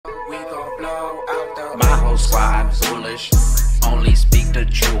whole squad bullish. Only speak the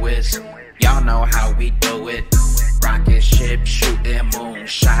truest. Y'all know how we do it. Rocket ship shooting,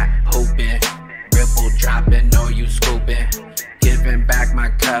 moonshot hooping, ripple dropping, know you scooping. Giving back my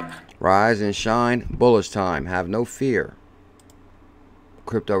cup. Rise and shine, bullish time. Have no fear.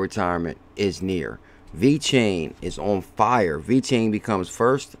 Crypto retirement is near. VeChain is on fire. VeChain becomes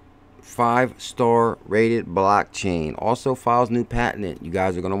first 5-star rated blockchain. Also files new patent. You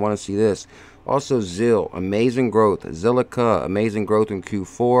guys are going to want to see this. Also amazing growth. Zilliqa, amazing growth in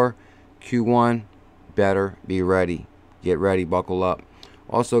Q4. Q1, better be ready. Get ready, buckle up.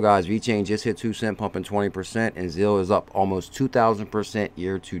 Also guys, VeChain just hit 2 cent, pumping 20%, and Zill is up almost 2,000%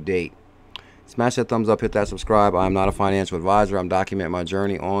 year to date. Smash that thumbs up, hit that subscribe. I'm not a financial advisor. I'm documenting my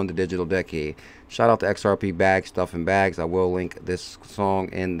journey on the digital decade. Shout out to XRP Bags, Stuffin Bags. I will link this song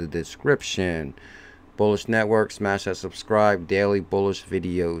in the description. Bullish Network, smash that subscribe. Daily bullish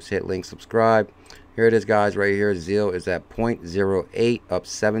videos. Hit link, subscribe. Here it is, guys, right here. Zill is at 0.08, up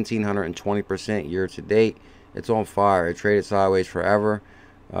 1,720% year to date. It's on fire. It traded sideways forever.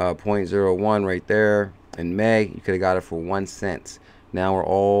 0.01 right there. In May, you could have got it for 1 cent. Now we're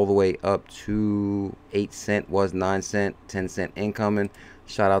all the way up to 8 cent, was 9 cent, 10 cent incoming.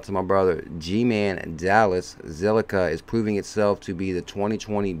 Shout out to my brother GMAN Dallas. Zilliqa is proving itself to be the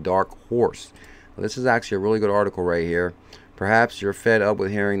 2020 dark horse. Well, this is actually a really good article right here. Perhaps you're fed up with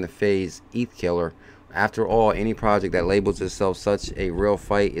hearing the phase ETH killer. After all, any project that labels itself such a real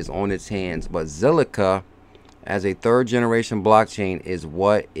fight is on its hands. But Zilliqa, as a third-generation blockchain, is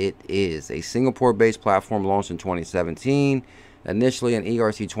what it is. A Singapore-based platform launched in 2017. Initially an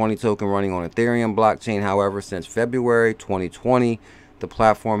ERC20 token running on Ethereum blockchain. However, since February 2020, the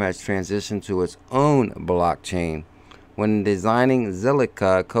platform has transitioned to its own blockchain. When designing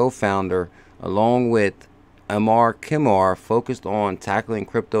Zilliqa, co-founder, along with Amar Kimar, focused on tackling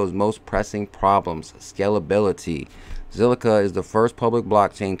crypto's most pressing problems, scalability. Zilliqa is the first public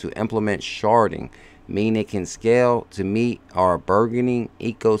blockchain to implement sharding, meaning it can scale to meet our burgeoning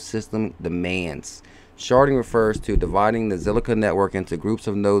ecosystem demands. Sharding refers to dividing the Zilliqa network into groups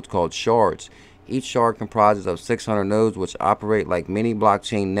of nodes called shards. Each shard comprises of 600 nodes which operate like mini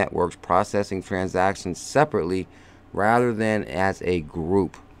blockchain networks, processing transactions separately rather than as a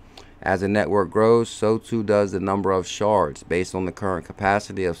group. As the network grows, so too does the number of shards. Based on the current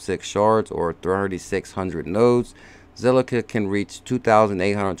capacity of 6 shards or 3,600 nodes, Zilliqa can reach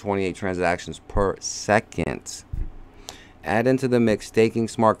 2,828 transactions per second. Add into the mix staking,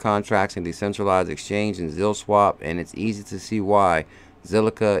 smart contracts, and decentralized exchange in ZillSwap, and it's easy to see why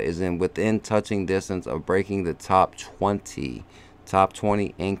Zilliqa is within touching distance of breaking the top 20. Top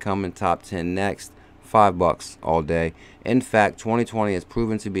 20 income and top 10 next. $5 all day. In fact, 2020 has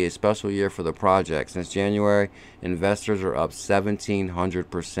proven to be a special year for the project. Since January, investors are up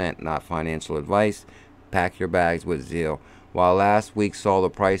 1,700%. Not financial advice. Pack your bags with Zill. While last week saw the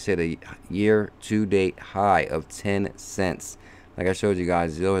price hit a year-to-date high of 10 cents. Like I showed you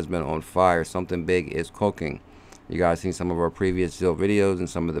guys, Zill has been on fire. Something big is cooking. You guys seen some of our previous Zill videos and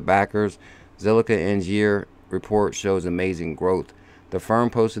some of the backers. Zilliqa end year report shows amazing growth. The firm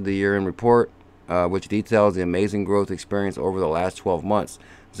posted the year-end report, which details the amazing growth experienced over the last 12 months.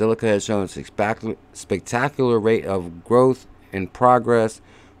 Zilliqa has shown a spectacular rate of growth in progress,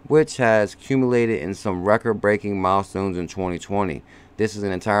 which has accumulated in some record-breaking milestones in 2020. This is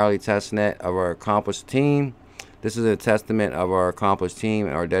an entirely testament of our accomplished team. This is a testament of our accomplished team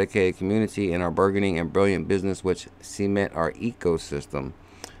and our dedicated community and our burgeoning and brilliant business, which cement our ecosystem.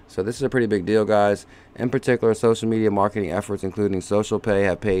 So this is a pretty big deal, guys. In particular, social media marketing efforts, including Social Pay,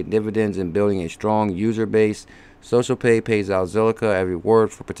 have paid dividends in building a strong user base. Social Pay pays out Zilliqa a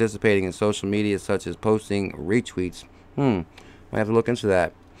reward for participating in social media, such as posting retweets. I have to look into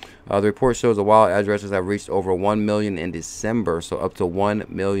that. The report shows the wallet addresses have reached over 1 million in December, so up to 1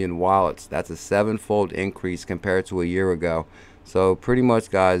 million wallets. That's a 7-fold increase compared to a year ago. So pretty much,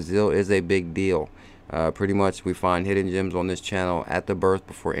 guys, Zill is a big deal. Pretty much we find hidden gems on this channel at the birth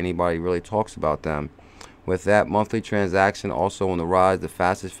before anybody really talks about them. With that, monthly transaction also on the rise. The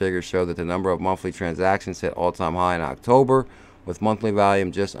fastest figures show that the number of monthly transactions hit all-time high in October, with monthly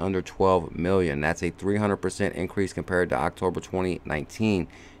volume just under 12 million. That's a 300% increase compared to October 2019,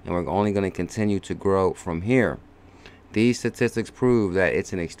 and we're only going to continue to grow from here. These statistics prove that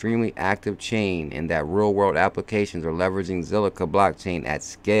it's an extremely active chain and that real-world applications are leveraging Zilliqa blockchain at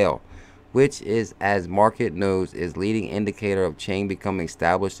scale, which is, as market knows, is leading indicator of chain becoming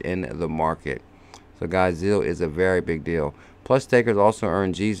established in the market. So guys, Zill is a very big deal. Plus, takers also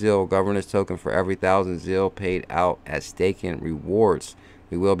earn GZill governance token for every 1,000 Zill paid out as staking rewards.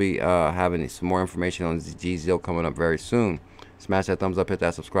 We will be having some more information on GZill coming up very soon. Smash smash that thumbs up, hit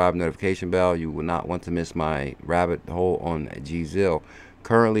that subscribe notification bell. You will not want to miss my rabbit hole on GZill.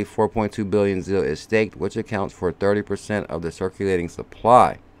 Currently, 4.2 billion ZIL is staked, which accounts for 30% of the circulating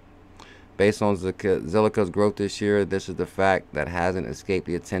supply. Based on Zilliqa's growth this year, this is the fact that hasn't escaped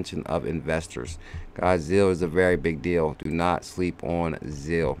the attention of investors. Guys, ZIL is a very big deal. Do not sleep on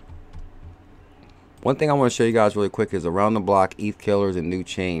ZIL. One thing I want to show you guys really quick is around the block ETH killers and new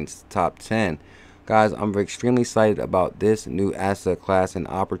chains top 10. Guys, I'm extremely excited about this new asset class and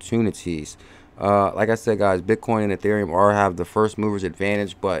opportunities. Like I said, guys, Bitcoin and Ethereum have the first movers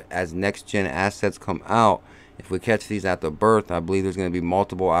advantage, but as next gen assets come out, if we catch these at the birth, I believe there's going to be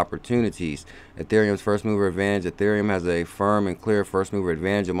multiple opportunities. Ethereum's first mover advantage. Ethereum has a firm and clear first mover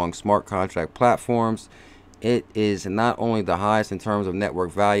advantage among smart contract platforms. It is not only the highest in terms of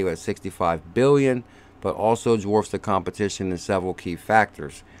network value at 65 billion, but also dwarfs the competition in several key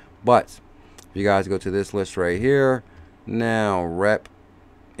factors. But if you guys go to this list right here, now Rep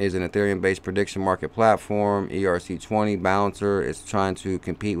is an Ethereum-based prediction market platform. ERC20 Balancer is trying to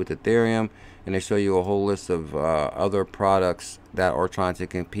compete with Ethereum, and they show you a whole list of other products that are trying to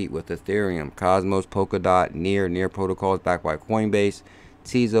compete with Ethereum. Cosmos, Polkadot, Near Protocol is backed by Coinbase.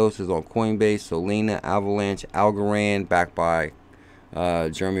 Tezos is on Coinbase. Solana, Avalanche, Algorand backed by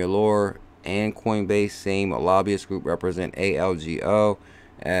Jeremy Allure and Coinbase. Same lobbyist group represent ALGO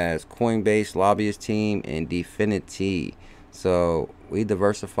as Coinbase lobbyist team and Definity. So we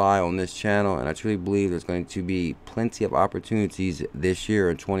diversify on this channel, and I truly believe there's going to be plenty of opportunities this year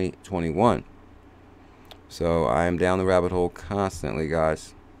in 2021. So I am down the rabbit hole constantly,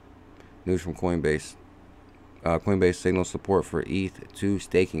 guys. News from Coinbase. Coinbase signals support for ETH2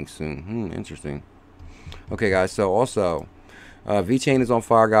 staking soon. Interesting. Okay, guys. So also, VeChain is on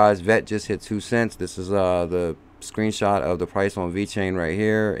fire, guys. VET just hit 2 cents. This is the screenshot of the price on VeChain right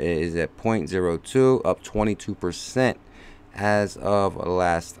here. It is at 0.02, up 22%. As of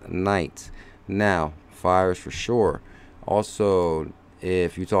last night. Now, fires for sure. Also,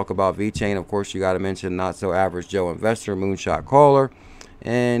 if you talk about VeChain, of course, you got to mention Not So Average Joe Investor, Moonshot Caller.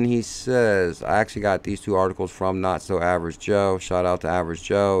 And he says, I actually got these 2 articles from Not So Average Joe. Shout out to Average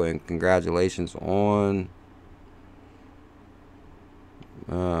Joe, and congratulations on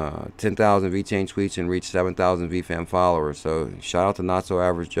 10,000 VeChain tweets and reached 7,000 VFam followers. So shout out to Not So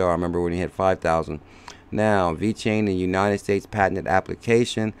Average Joe. I remember when he hit 5,000. Now, VeChain in the United States patented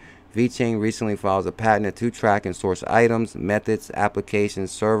application. VeChain recently files a patent to track and source items, methods,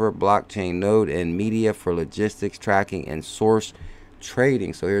 applications, server, blockchain node, and media for logistics, tracking, and source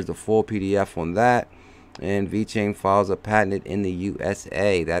trading. So here's the full PDF on that. And VeChain files a patent in the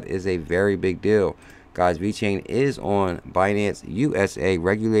USA. That is a very big deal. Guys, VeChain is on Binance USA,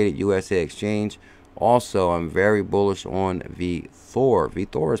 regulated USA exchange. Also, I'm very bullish on VThor.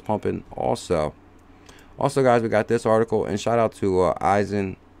 VThor is pumping also. Also, guys, we got this article, and shout out to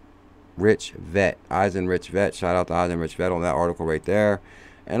Eisenrich Vet. Shout out to Eisenrich Vet on that article right there.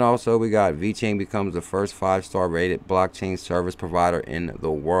 And also, we got VeChain becomes the first 5-star rated blockchain service provider in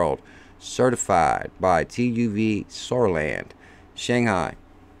the world. Certified by TÜV Saarland. Shanghai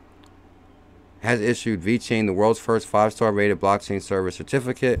has issued VeChain the world's first 5-star rated blockchain service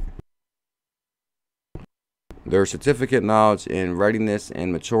certificate. Their certificate knowledge and readiness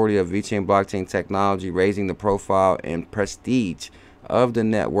and maturity of VeChain blockchain technology, raising the profile and prestige of the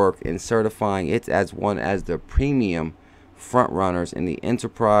network and certifying it as one as the premium frontrunners in the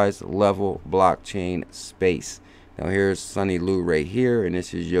enterprise level blockchain space. Now here's Sunny Lu right here, and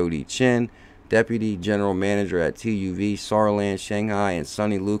this is Yodi Chen, Deputy General Manager at TÜV Saarland Shanghai, and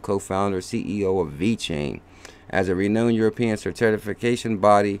Sunny Lu, co-founder, CEO of VeChain. As a renowned European certification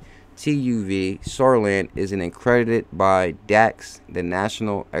body, TÜV Saarland is an accredited by DAX, the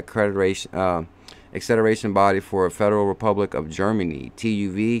national accreditation body for the Federal Republic of Germany.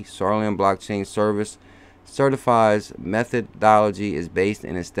 TÜV Saarland blockchain service certifies methodology is based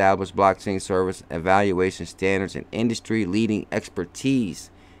in established blockchain service evaluation standards and industry leading expertise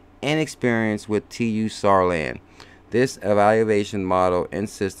and experience with TÜV Saarland. This evaluation model and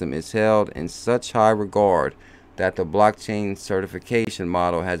system is held in such high regard that the blockchain certification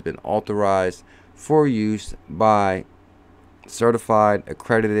model has been authorized for use by certified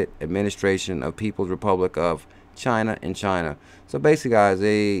accredited administration of People's Republic of China in China. So basically, guys,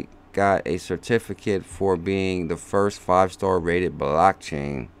 they got a certificate for being the first 5-star rated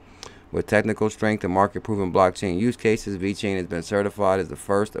blockchain with technical strength and market proven blockchain use cases. VeChain has been certified as the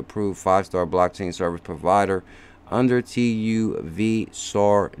first approved 5-star blockchain service provider under TÜV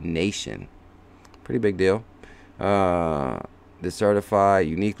Saar Nation. Pretty big deal. The certified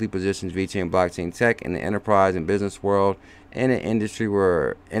uniquely positions VeChain blockchain tech in the enterprise and business world in an industry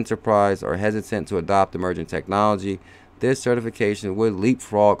where enterprise are hesitant to adopt emerging technology. This certification would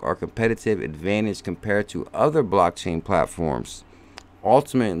leapfrog our competitive advantage compared to other blockchain platforms.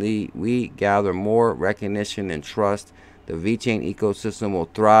 Ultimately, we gather more recognition and trust. The VeChain ecosystem will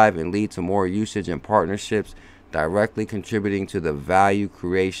thrive and lead to more usage and partnerships, directly contributing to the value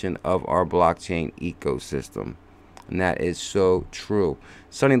creation of our blockchain ecosystem. And that is so true.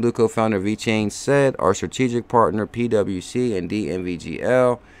 Sonny Lu, co-founder of VeChain, said our strategic partner PwC and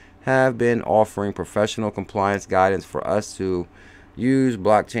DNVGL have been offering professional compliance guidance for us to use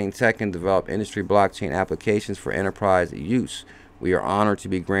blockchain tech and develop industry blockchain applications for enterprise use. We are honored to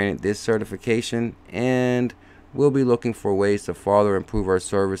be granted this certification, and we'll be looking for ways to further improve our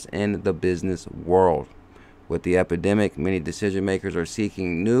service in the business world. With the epidemic, many decision makers are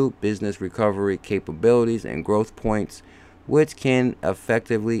seeking new business recovery capabilities and growth points, which can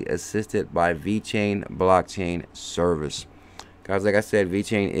effectively assisted by VeChain blockchain service. Guys, like I said,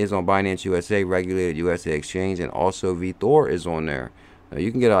 VeChain is on Binance USA, regulated USA exchange, and also VeThor is on there. Now,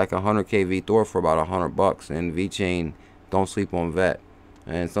 you can get like 100K VeThor for about $100, and VeChain, don't sleep on VET.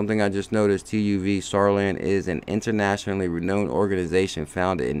 And something I just noticed, TUV Starland is an internationally renowned organization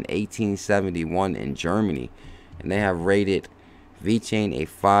founded in 1871 in Germany, and they have rated VeChain a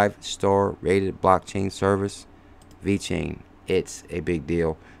 5-star rated blockchain service. VeChain, it's a big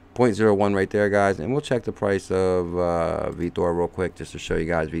deal. 0.01 right there, guys, and we'll check the price of VeThor real quick just to show you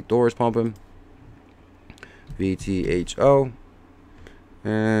guys. VeThor is pumping. VTHO.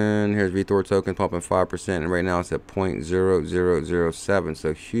 And here's VeThor token pumping 5%, and right now it's at 0.0007.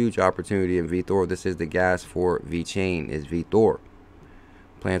 So huge opportunity in VeThor. This is the gas for VeChain, is VeThor.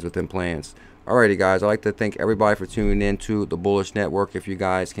 Plans within plans. Alrighty, guys, I'd like to thank everybody for tuning in to the Bullish Network. If you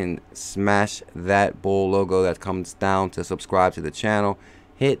guys can smash that bull logo that comes down to subscribe to the channel,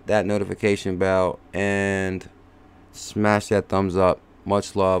 hit that notification bell, and smash that thumbs up.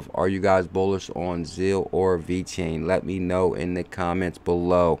 Much love. Are you guys bullish on Zill or VeChain? Let me know in the comments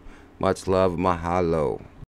below. Much love. Mahalo.